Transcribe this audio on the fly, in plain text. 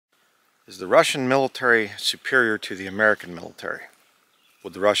Is the Russian military superior to the American military?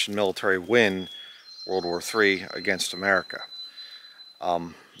 Would the Russian military win World War III against America?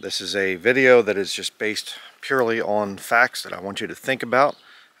 This is a video that is just based purely on facts that I want you to think about.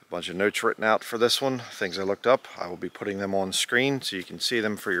 A bunch of notes written out for this one, things I looked up. I will be putting them on screen so you can see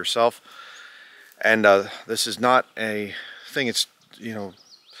them for yourself. And this is not a thing, it's, you know,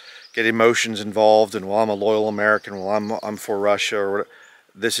 get emotions involved and, well, I'm a loyal American, well, I'm for Russia, or whatever.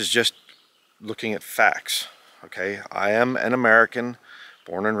 This is just looking at facts, okay? I am an American,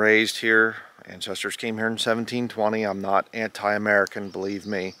 born and raised here. Ancestors came here in 1720. I'm not anti-American, believe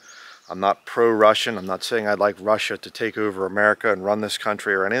me. I'm not pro-Russian. I'm not saying I'd like Russia to take over America and run this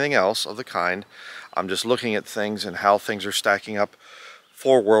country or anything else of the kind. I'm just looking at things and how things are stacking up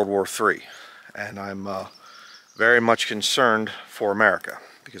for World War III. And I'm very much concerned for America,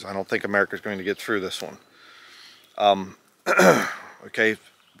 because I don't think America is going to get through this one. Okay,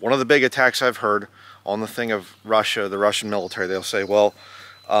 one of the big attacks I've heard on the thing of Russia, the Russian military, they'll say, well,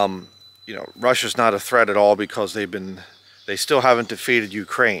 you know, Russia's not a threat at all because they still haven't defeated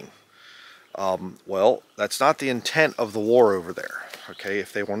Ukraine. Well, that's not the intent of the war over there. Okay,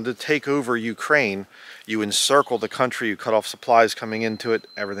 if they wanted to take over Ukraine, you encircle the country, you cut off supplies coming into it,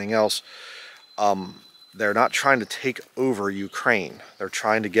 everything else. They're not trying to take over Ukraine. They're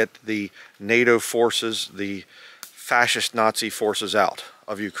trying to get the NATO forces, the fascist Nazi forces out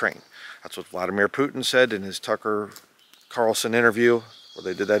of Ukraine. That's what Vladimir Putin said in his Tucker Carlson interview, where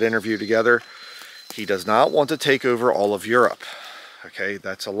they did that interview together. He does not want to take over all of Europe. Okay,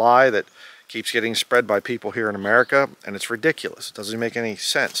 that's a lie that keeps getting spread by people here in America, and it's ridiculous. It doesn't make any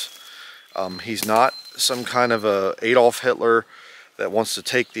sense. He's not some kind of a Adolf Hitler that wants to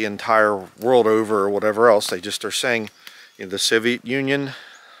take the entire world over or whatever else. They just are saying, you know, the Soviet Union,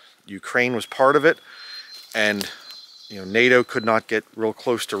 Ukraine was part of it, and, you know, NATO could not get real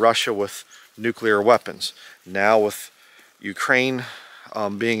close to Russia with nuclear weapons. Now with Ukraine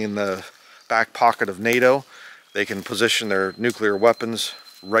being in the back pocket of NATO, they can position their nuclear weapons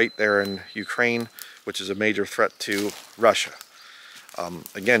right there in Ukraine, which is a major threat to Russia.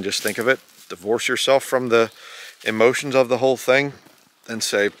 Again, just think of it. Divorce yourself from the emotions of the whole thing and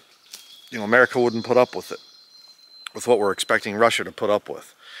say, you know, America wouldn't put up with it, with what we're expecting Russia to put up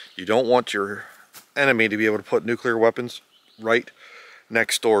with. You don't want your enemy to be able to put nuclear weapons right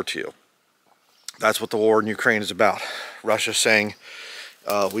next door to you. That's what the war in Ukraine is about. Russia's saying,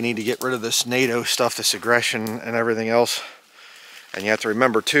 we need to get rid of this NATO stuff, this aggression and everything else. And you have to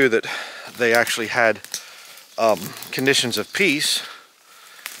remember too that they actually had conditions of peace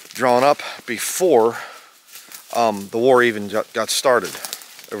drawn up before the war even got started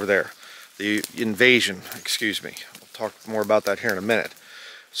over there. The invasion, excuse me. We'll talk more about that here in a minute.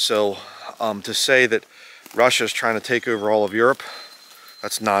 So to say that Russia's trying to take over all of Europe,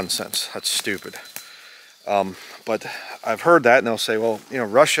 that's nonsense. That's stupid. But I've heard that, and they'll say, well, you know,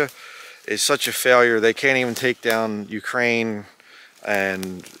 Russia is such a failure, they can't even take down Ukraine,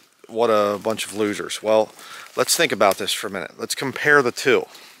 and what a bunch of losers. Well, let's think about this for a minute. Let's compare the two,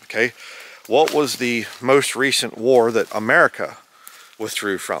 okay? What was the most recent war that America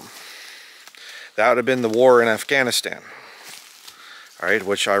withdrew from? That would have been the war in Afghanistan. All right,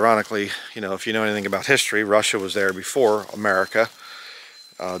 which ironically, you know, if you know anything about history, Russia was there before America,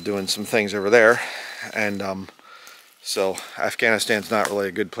 doing some things over there. And so Afghanistan's not really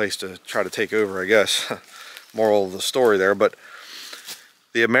a good place to try to take over, I guess. Moral of the story there. But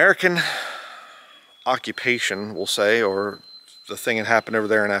the American occupation, we'll say, or the thing that happened over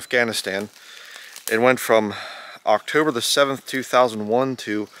there in Afghanistan, it went from October the 7th, 2001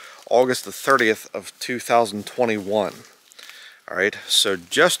 to August the 30th of 2021. All right, so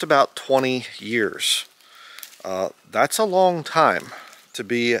just about 20 years. That's a long time to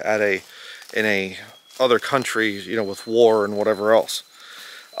be at in a other country, you know, with war and whatever else.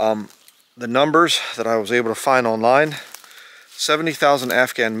 The numbers that I was able to find online: 70,000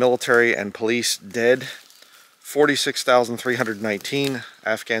 Afghan military and police dead, 46,319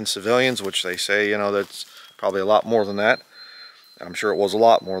 Afghan civilians, which they say, you know, that's probably a lot more than that. I'm sure it was a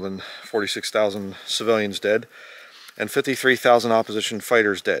lot more than 46,000 civilians dead, and 53,000 opposition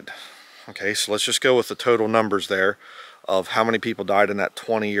fighters dead. Okay, so let's just go with the total numbers there of how many people died in that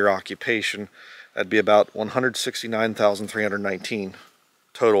 20-year occupation. That'd be about 169,319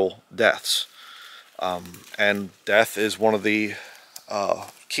 total deaths. And death is one of the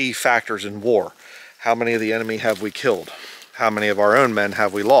key factors in war. How many of the enemy have we killed? How many of our own men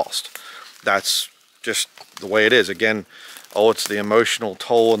have we lost? That's just the way it is. Again, oh, it's the emotional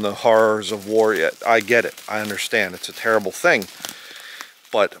toll and the horrors of war. Yeah, I get it. I understand. It's a terrible thing.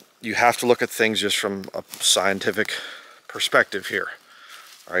 But you have to look at things just from a scientific perspective here.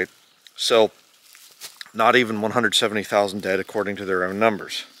 All right? So not even 170,000 dead according to their own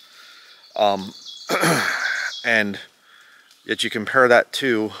numbers. And yet you compare that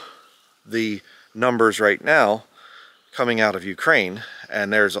to the numbers right now coming out of Ukraine,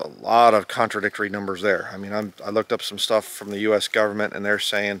 and there's a lot of contradictory numbers there. I mean, I looked up some stuff from the U.S. government, and they're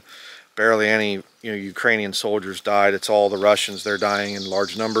saying barely any Ukrainian soldiers died. It's all the Russians. They're dying in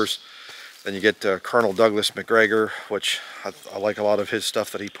large numbers. Then you get Colonel Douglas McGregor, which I like a lot of his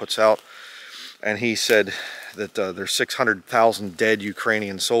stuff that he puts out, and he said that there's 600,000 dead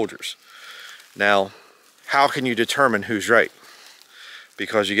Ukrainian soldiers. Now, how can you determine who's right?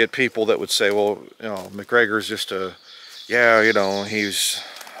 Because you get people that would say, well, McGregor's just yeah, he's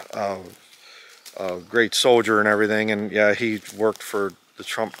a great soldier and everything, and yeah, he worked for the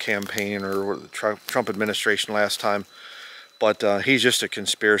Trump campaign or the Trump administration last time, but he's just a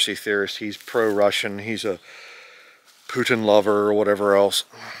conspiracy theorist. He's pro-Russian. He's a Putin lover or whatever else,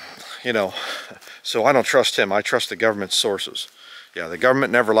 So I don't trust him. I trust the government sources. Yeah, the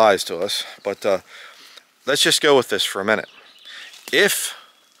government never lies to us, but let's just go with this for a minute. If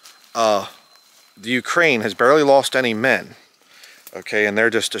the Ukraine has barely lost any men, okay, and they're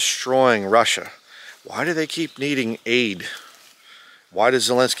just destroying Russia, why do they keep needing aid? Why does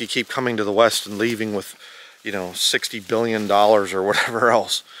Zelensky keep coming to the West and leaving with, $60 billion or whatever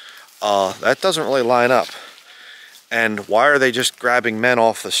else? That doesn't really line up. And why are they just grabbing men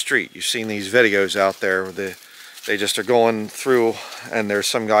off the street? You've seen these videos out there where they just are going through, and there's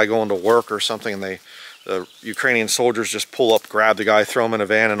some guy going to work or something, and the Ukrainian soldiers just pull up, grab the guy, throw him in a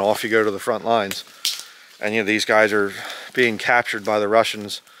van, and off you go to the front lines. And these guys are being captured by the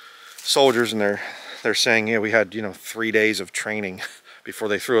Russians soldiers, and they're saying, yeah, we had 3 days of training before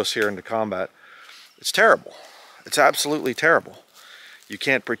they threw us here into combat. It's terrible. It's absolutely terrible. You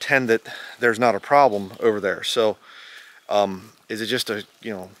can't pretend that there's not a problem over there. So is it just a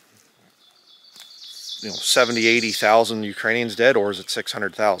 70, 80,000 Ukrainians dead, or is it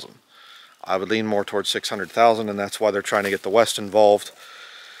 600,000? I would lean more towards 600,000, and that's why they're trying to get the West involved.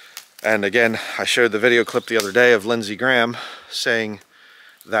 And again, I showed the video clip the other day of Lindsey Graham saying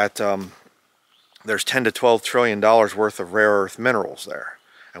that there's 10 to 12 trillion dollars worth of rare earth minerals there,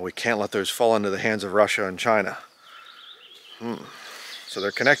 and we can't let those fall into the hands of Russia and China. So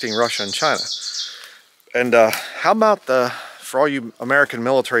they're connecting Russia and China. And how about for all you American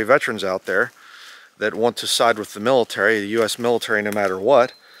military veterans out there that want to side with the military, the U.S. military, no matter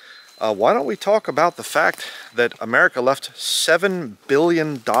what, why don't we talk about the fact that America left $7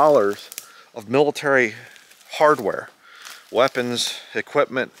 billion of military hardware, weapons,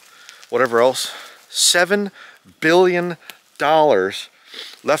 equipment, whatever else, $7 billion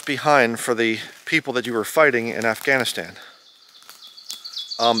left behind for the people that you were fighting in Afghanistan.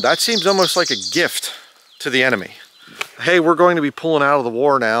 That seems almost like a gift to the enemy. Hey, we're going to be pulling out of the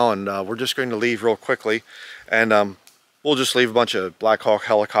war now, and we're just going to leave real quickly, and we'll just leave a bunch of Black Hawk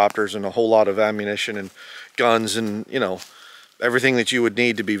helicopters and a whole lot of ammunition and guns and, everything that you would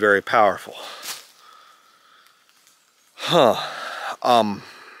need to be very powerful.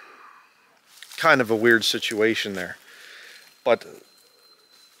 Kind of a weird situation there. But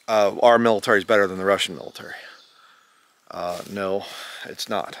our military is better than the Russian military. No, it's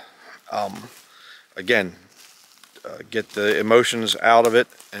not. Again, get the emotions out of it,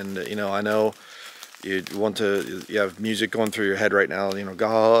 and I know you have music going through your head right now,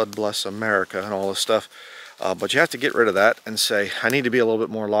 God bless America and all this stuff, but you have to get rid of that and say, I need to be a little bit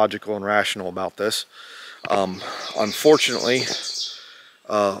more logical and rational about this. Unfortunately,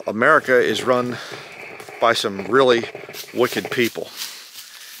 America is run by some really wicked people.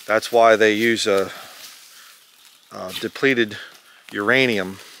 That's why they use depleted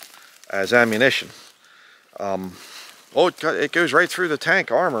uranium as ammunition. It goes right through the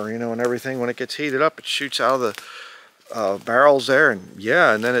tank armor, and everything. When it gets heated up, it shoots out of the barrels there, and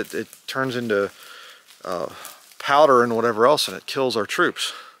yeah, and then it turns into powder and whatever else, and it kills our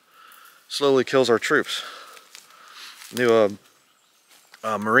troops. Slowly kills our troops. Knew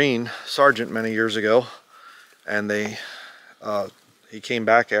a Marine sergeant many years ago, and he came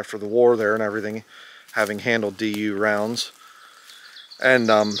back after the war there and everything, having handled DU rounds, and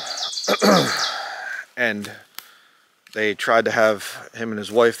and they tried to have him and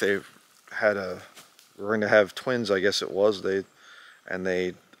his wife. They were going to have twins, I guess it was. They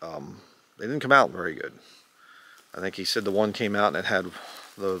didn't come out very good. I think he said the one came out and it had,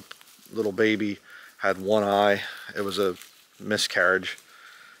 the little baby had one eye. It was a miscarriage,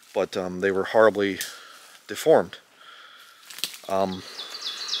 but they were horribly deformed.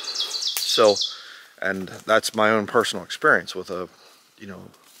 So, and that's my own personal experience with a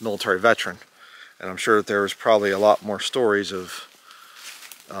military veteran. And I'm sure that there was probably a lot more stories of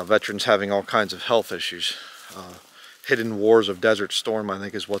veterans having all kinds of health issues. Hidden Wars of Desert Storm, I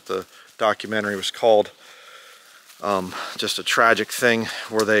think is what the documentary was called. Just a tragic thing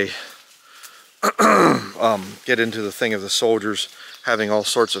where they get into the thing of the soldiers having all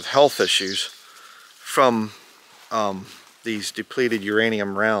sorts of health issues from these depleted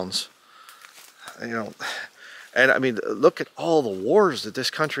uranium rounds. You know, and I mean, look at all the wars that this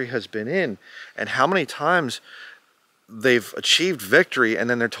country has been in, and how many times they've achieved victory and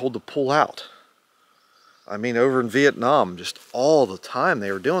then they're told to pull out. I mean, over in Vietnam, just all the time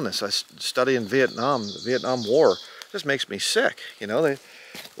they were doing this. I study in Vietnam, the Vietnam War. It just makes me sick. You know,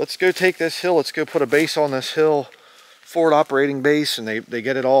 let's go take this hill, let's go put a base on this hill, forward operating base, and they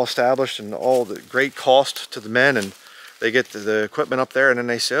get it all established and all the great cost to the men, and they get the equipment up there, and then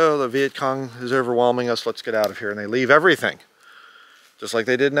they say, oh, the Viet Cong is overwhelming us, let's get out of here. And they leave everything, just like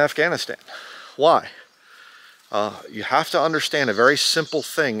they did in Afghanistan. Why? You have to understand a very simple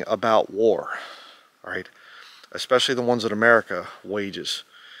thing about war, right? Especially the ones that America wages.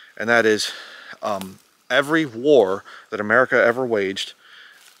 And that is, every war that America ever waged,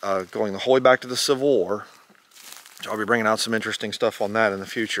 going the whole way back to the Civil War, I'll be bringing out some interesting stuff on that in the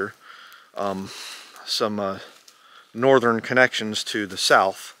future. Some northern connections to the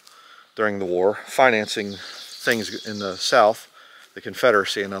South during the war, financing things in the South, the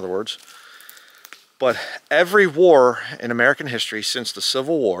Confederacy in other words. But every war in American history since the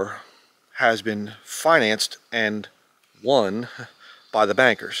Civil War has been financed and won by the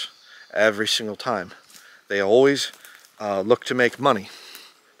bankers. Every single time. They always look to make money.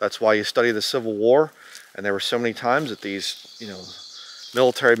 That's why you study the Civil War, and there were so many times that these, you know,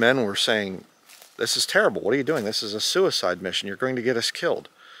 military men were saying, this is terrible, what are you doing? This is a suicide mission, you're going to get us killed.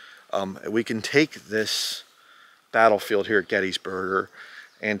 We can take this battlefield here at Gettysburg or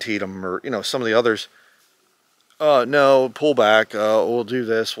Antietam or, you know, some of the others. No, pull back, we'll do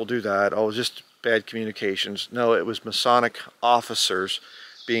this, we'll do that. Oh, just bad communications. No, it was Masonic officers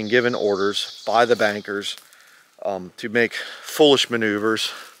being given orders by the bankers to make foolish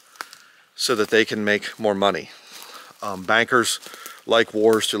maneuvers so that they can make more money. Bankers like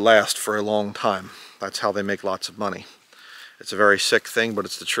wars to last for a long time. That's how they make lots of money. It's a very sick thing, but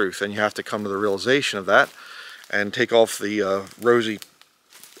it's the truth. And you have to come to the realization of that and take off the rosy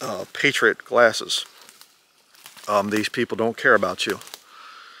patriot glasses. These people don't care about you.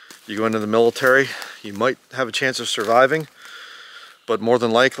 You go into the military, you might have a chance of surviving, but more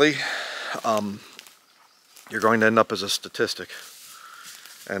than likely, you're going to end up as a statistic.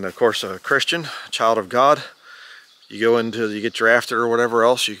 And of course, a Christian, a child of God, you get drafted or whatever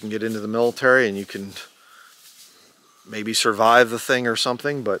else, you can get into the military and you can maybe survive the thing or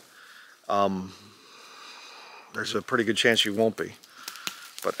something, but there's a pretty good chance you won't be.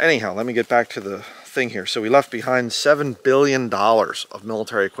 But anyhow, let me get back to the thing here. So we left behind $7 billion of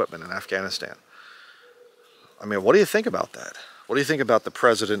military equipment in Afghanistan. I mean, what do you think about that? What do you think about the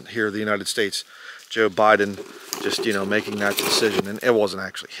president here of the United States, Joe Biden, just, you know, making that decision? And it wasn't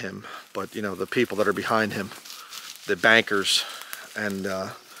actually him, but, you know, the people that are behind him, the bankers, and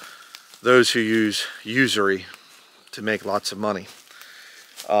those who use usury to make lots of money.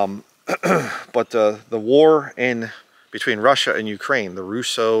 But the war between Russia and Ukraine, the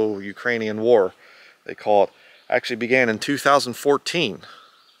Russo-Ukrainian War, they call it, actually began in 2014.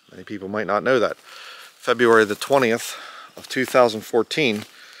 Many people might not know that. February the 20th of 2014,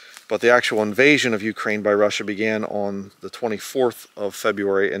 but the actual invasion of Ukraine by Russia began on the 24th of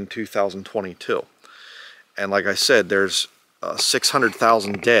February in 2022. And like I said, there's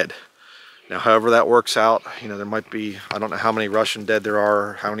 600,000 dead. Now, however that works out, you know, there might be, I don't know how many Russian dead there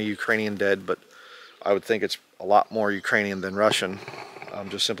are, how many Ukrainian dead, but I would think it's a lot more Ukrainian than Russian,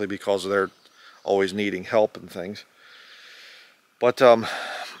 just simply because they're always needing help and things. But I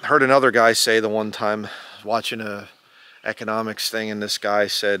heard another guy say the one time, watching a economics thing, and this guy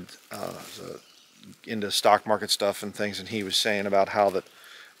said, into stock market stuff and things, and he was saying about how that,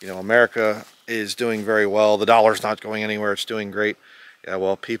 you know, America is doing very well, the dollar's not going anywhere, it's doing great. Yeah,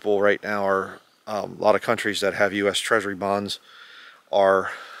 well, people right now are, a lot of countries that have U.S. Treasury bonds are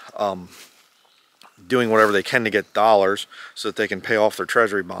doing whatever they can to get dollars so that they can pay off their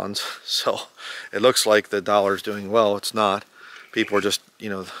Treasury bonds. So it looks like the dollar's doing well. It's not. People are just, you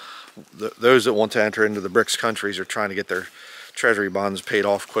know, those that want to enter into the BRICS countries are trying to get their Treasury bonds paid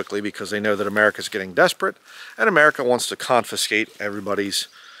off quickly because they know that America's getting desperate, and America wants to confiscate everybody's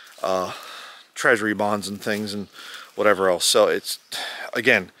Treasury bonds and things and whatever else. So it's,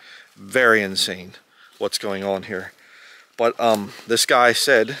 again, very insane what's going on here. But this guy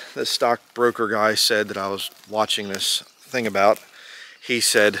said, this stockbroker guy said that I was watching this thing about, he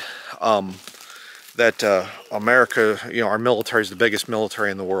said, that America, our military is the biggest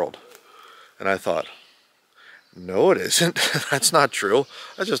military in the world. And I thought, no, it isn't. That's not true.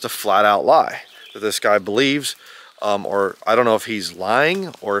 That's just a flat out lie that this guy believes. Or I don't know if he's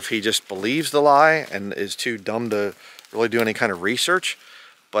lying or if he just believes the lie and is too dumb to really do any kind of research.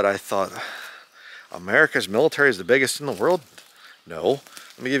 But I thought, America's military is the biggest in the world? No.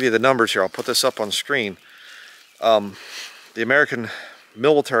 Let me give you the numbers here. I'll put this up on screen. The American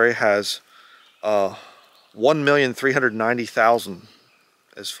military has 1,390,000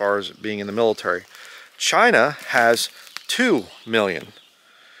 as far as being in the military. China has 2 million.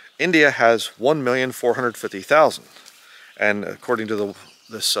 India has 1,450,000. And according to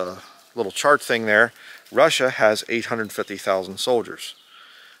this little chart thing there, Russia has 850,000 soldiers.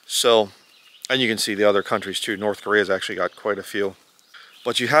 So, and you can see the other countries too. North Korea's actually got quite a few.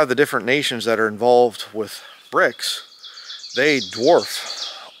 But you have the different nations that are involved with BRICS. They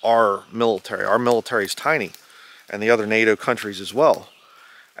dwarf our military. Our military is tiny, and the other NATO countries as well.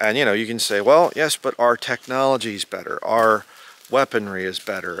 And you can say, well, yes, but our technology is better. Our weaponry is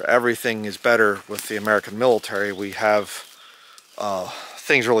better. Everything is better with the American military. We have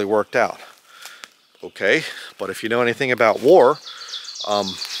things really worked out. Okay, but if you know anything about war,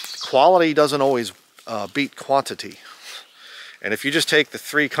 quality doesn't always beat quantity. And if you just take the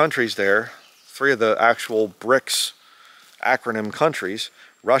 3 countries there, 3 of the actual BRICS acronym countries,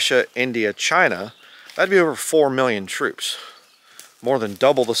 Russia, India, China, that'd be over 4 million troops. More than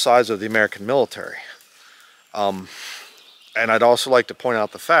double the size of the American military. And I'd also like to point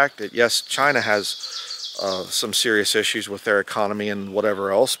out the fact that, yes, China has some serious issues with their economy and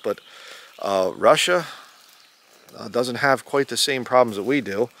whatever else, but Russia doesn't have quite the same problems that we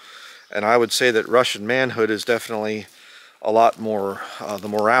do. And I would say that Russian manhood is definitely a lot more, the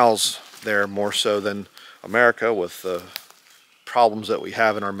morale's there more so than America with the problems that we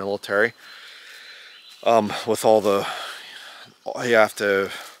have in our military. With all the, you have to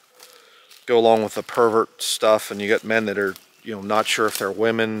go along with the pervert stuff, and you get men that are, not sure if they're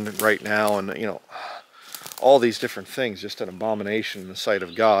women right now, and, all these different things, just an abomination in the sight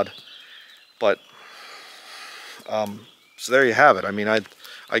of God. But, so there you have it. I mean, I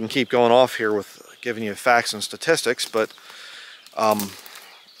can keep going off here with giving you facts and statistics, but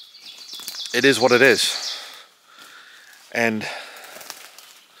it is what it is. And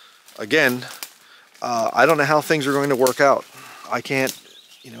again, I don't know how things are going to work out. I can't,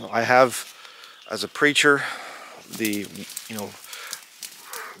 I have, as a preacher,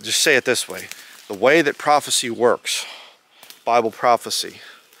 just say it this way, the way that prophecy works, Bible prophecy,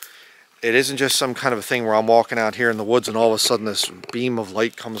 it isn't just some kind of a thing where I'm walking out here in the woods and all of a sudden this beam of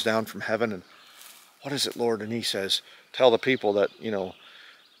light comes down from heaven and, what is it, Lord? And he says, tell the people that,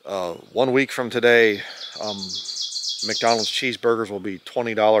 1 week from today, McDonald's cheeseburgers will be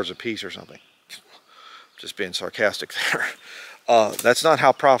 $20 a piece or something. Just being sarcastic there. That's not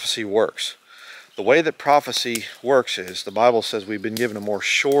how prophecy works. The way that prophecy works is, the Bible says we've been given a more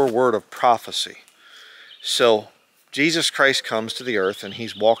sure word of prophecy. So, Jesus Christ comes to the earth and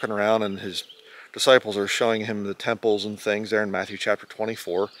he's walking around and his disciples are showing him the temples and things there in Matthew chapter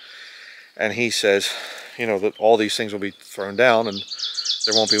 24. And he says, that all these things will be thrown down and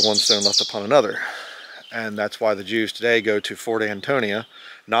there won't be one stone left upon another. And that's why the Jews today go to Fort Antonia,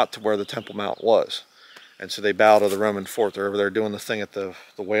 not to where the Temple Mount was. And so they bow to the Roman fort. They're over there doing the thing at the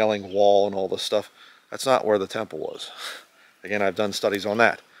Wailing Wall and all this stuff. That's not where the temple was. Again, I've done studies on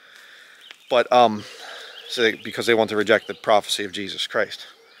that. But, because they want to reject the prophecy of Jesus Christ.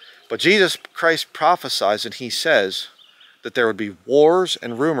 But Jesus Christ prophesies and he says that there would be wars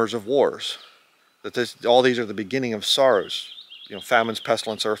and rumors of wars. That all these are the beginning of sorrows. Famines,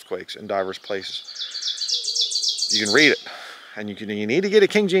 pestilence, earthquakes in diverse places. You can read it. And you need to get a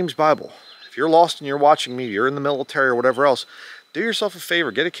King James Bible. If you're lost and you're watching me, you're in the military or whatever else, do yourself a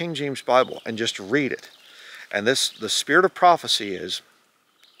favor, get a King James Bible and just read it. And the spirit of prophecy is,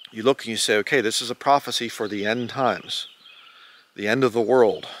 you look and you say, okay, this is a prophecy for the end times, the end of the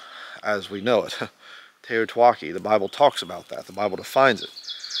world as we know it. Teotwaki, the Bible talks about that. The Bible defines it.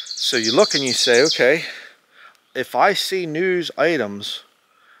 So you look and you say, okay, if I see news items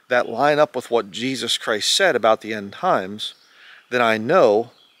that line up with what Jesus Christ said about the end times, then I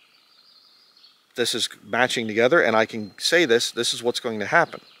know this is matching together and I can say this is what's going to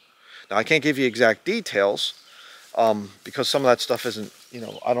happen. Now I can't give you exact details because some of that stuff isn't,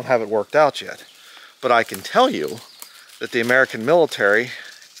 I don't have it worked out yet. But I can tell you that the American military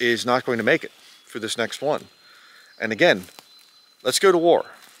is not going to make it through this next one. And again, let's go to war.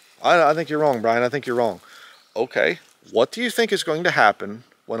 I think you're wrong, Brian. I think you're wrong. Okay, what do you think is going to happen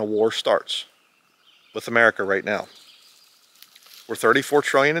when a war starts with America right now? We're $34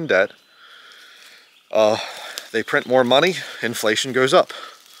 trillion in debt. They print more money, inflation goes up.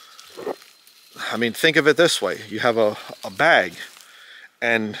 I mean, think of it this way. You have a bag,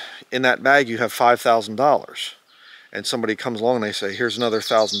 and in that bag you have $5,000. And somebody comes along and they say, here's another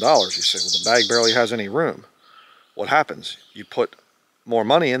 $1,000. You say, well, the bag barely has any room. What happens? You put more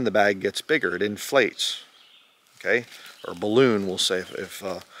money in, the bag gets bigger. It inflates. Okay? Or balloon, we'll say. If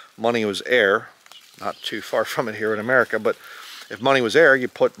money was air, not too far from it here in America, but if money was air, you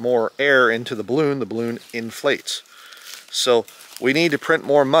put more air into the balloon inflates. So we need to print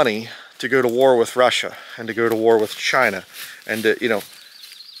more money to go to war with Russia and to go to war with China, and to, you know,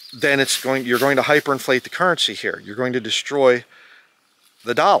 then you're going to hyperinflate the currency here. You're going to destroy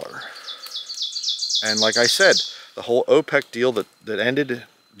the dollar. And like I said, the whole OPEC deal that ended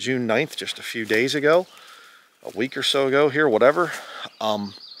June 9th, just a few days ago, a week or so ago here, whatever,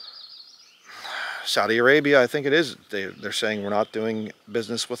 Saudi Arabia, I think it is, they're saying we're not doing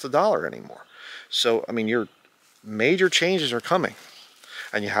business with the dollar anymore. So, I mean, your major changes are coming.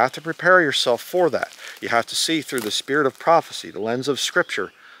 And you have to prepare yourself for that. You have to see through the spirit of prophecy, the lens of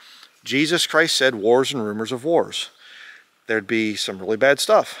Scripture. Jesus Christ said wars and rumors of wars. There'd be some really bad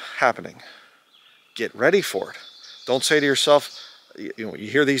stuff happening. Get ready for it. Don't say to yourself, you know, you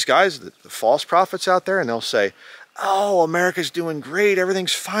hear these guys, the false prophets out there, and they'll say, oh, America's doing great,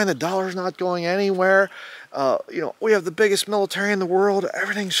 everything's fine, the dollar's not going anywhere. You know, we have the biggest military in the world,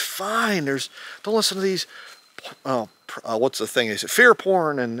 everything's fine. Don't listen to these what's the thing? Is it fear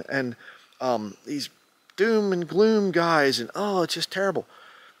porn and these doom and gloom guys, and oh, it's just terrible.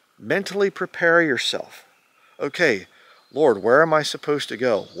 Mentally prepare yourself. Okay, Lord, where am I supposed to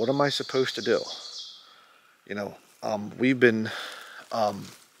go? What am I supposed to do? You know, we've been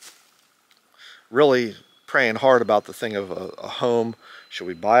really praying hard about the thing of a home. Should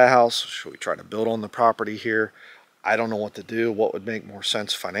we buy a house? Should we try to build on the property here? I don't know what to do. What would make more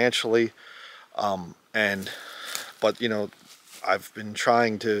sense financially? But you know, I've been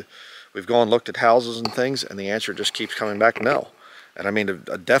trying to, we've gone and looked at houses and things, and the answer just keeps coming back no. And I mean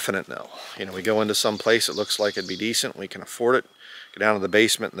a definite no. You know, we go into some place that looks like it'd be decent, we can afford it, go down to the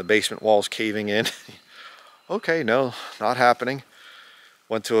basement and the basement wall's caving in. Okay, no, not happening.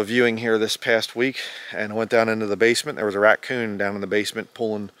 Went to a viewing here this past week and went down into the basement. There was a raccoon down in the basement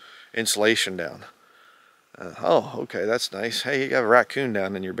pulling insulation down. Oh, okay, that's nice. Hey, you have a raccoon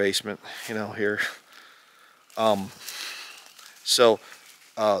down in your basement, you know, here. So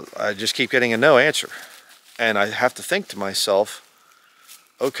I just keep getting a no answer, and I have to think to myself,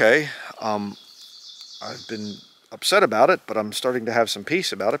 okay, I've been upset about it, but I'm starting to have some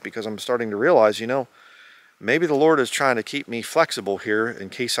peace about it, because I'm starting to realize, you know, maybe the Lord is trying to keep me flexible here in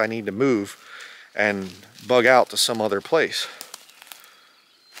case I need to move and bug out to some other place.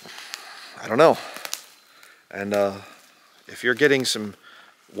 I don't know. And if you're getting some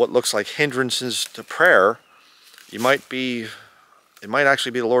what looks like hindrances to prayer, it might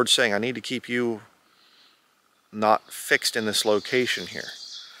actually be the Lord saying, I need to keep you not fixed in this location here.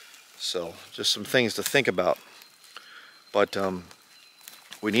 So just some things to think about. But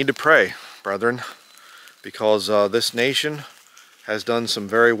we need to pray, brethren, because this nation has done some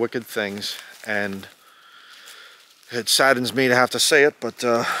very wicked things, and it saddens me to have to say it, but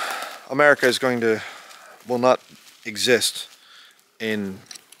America will not exist in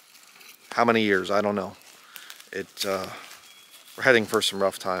how many years, I don't know. We're heading for some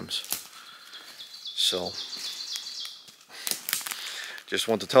rough times. So just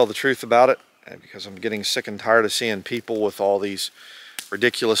want to tell the truth about it, and because I'm getting sick and tired of seeing people with all these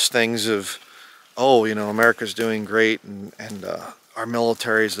ridiculous things of, oh, you know, America's doing great, and our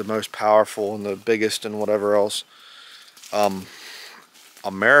military is the most powerful and the biggest and whatever else.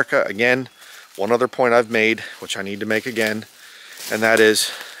 America, again, one other point I've made, which I need to make again, and that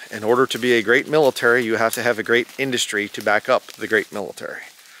is, in order to be a great military, you have to have a great industry to back up the great military.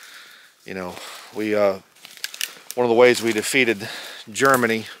 You know, one of the ways we defeated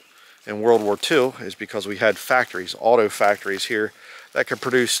Germany in World War II is because we had factories, auto factories here, that could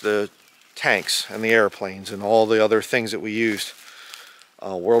produce the tanks and the airplanes and all the other things that we used.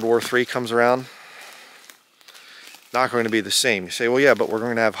 World War III comes around, not going to be the same. You say, well, yeah, but we're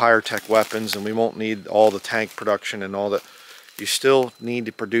going to have higher tech weapons and we won't need all the tank production and all that. You still need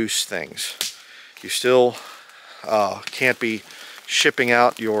to produce things. You still can't be shipping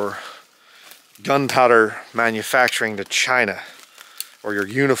out your gunpowder manufacturing to China, or your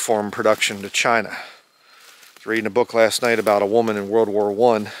uniform production to China. I was reading a book last night about a woman in World War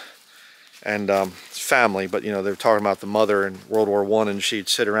I, and family, but you know, they were talking about the mother in World War I, and she'd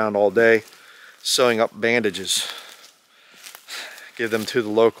sit around all day sewing up bandages, give them to the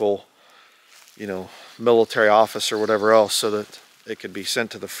local, you know, military office or whatever else, so that it could be sent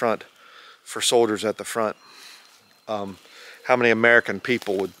to the front. for soldiers at the front. How many American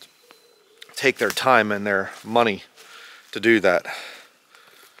people would take their time and their money to do that?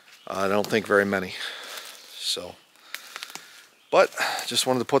 I don't think very many. So, but just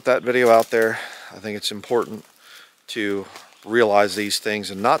wanted to put that video out there. I think it's important to realize these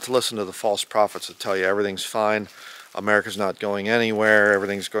things and not to listen to the false prophets that tell you everything's fine, America's not going anywhere,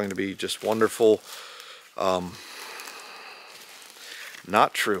 everything's going to be just wonderful.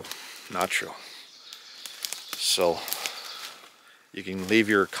 Not true. Not true. So you can leave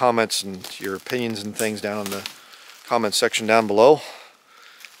your comments and your opinions and things down in the comment section down below.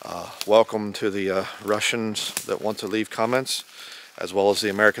 Welcome to the Russians that want to leave comments, as well as the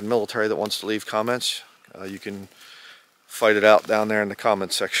American military that wants to leave comments. You can fight it out down there in the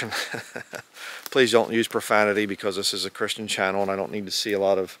comments section. Please don't use profanity, because this is a Christian channel and I don't need to see a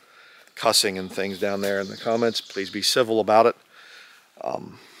lot of cussing and things down there in the comments. Please be civil about it.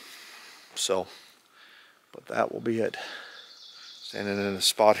 But that will be it. Standing in a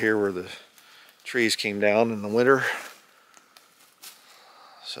spot here where the trees came down in the winter.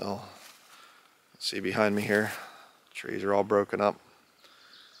 So, see behind me here, trees are all broken up.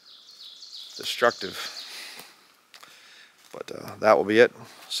 Destructive. But that will be it.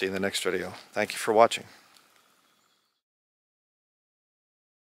 See you in the next video. Thank you for watching.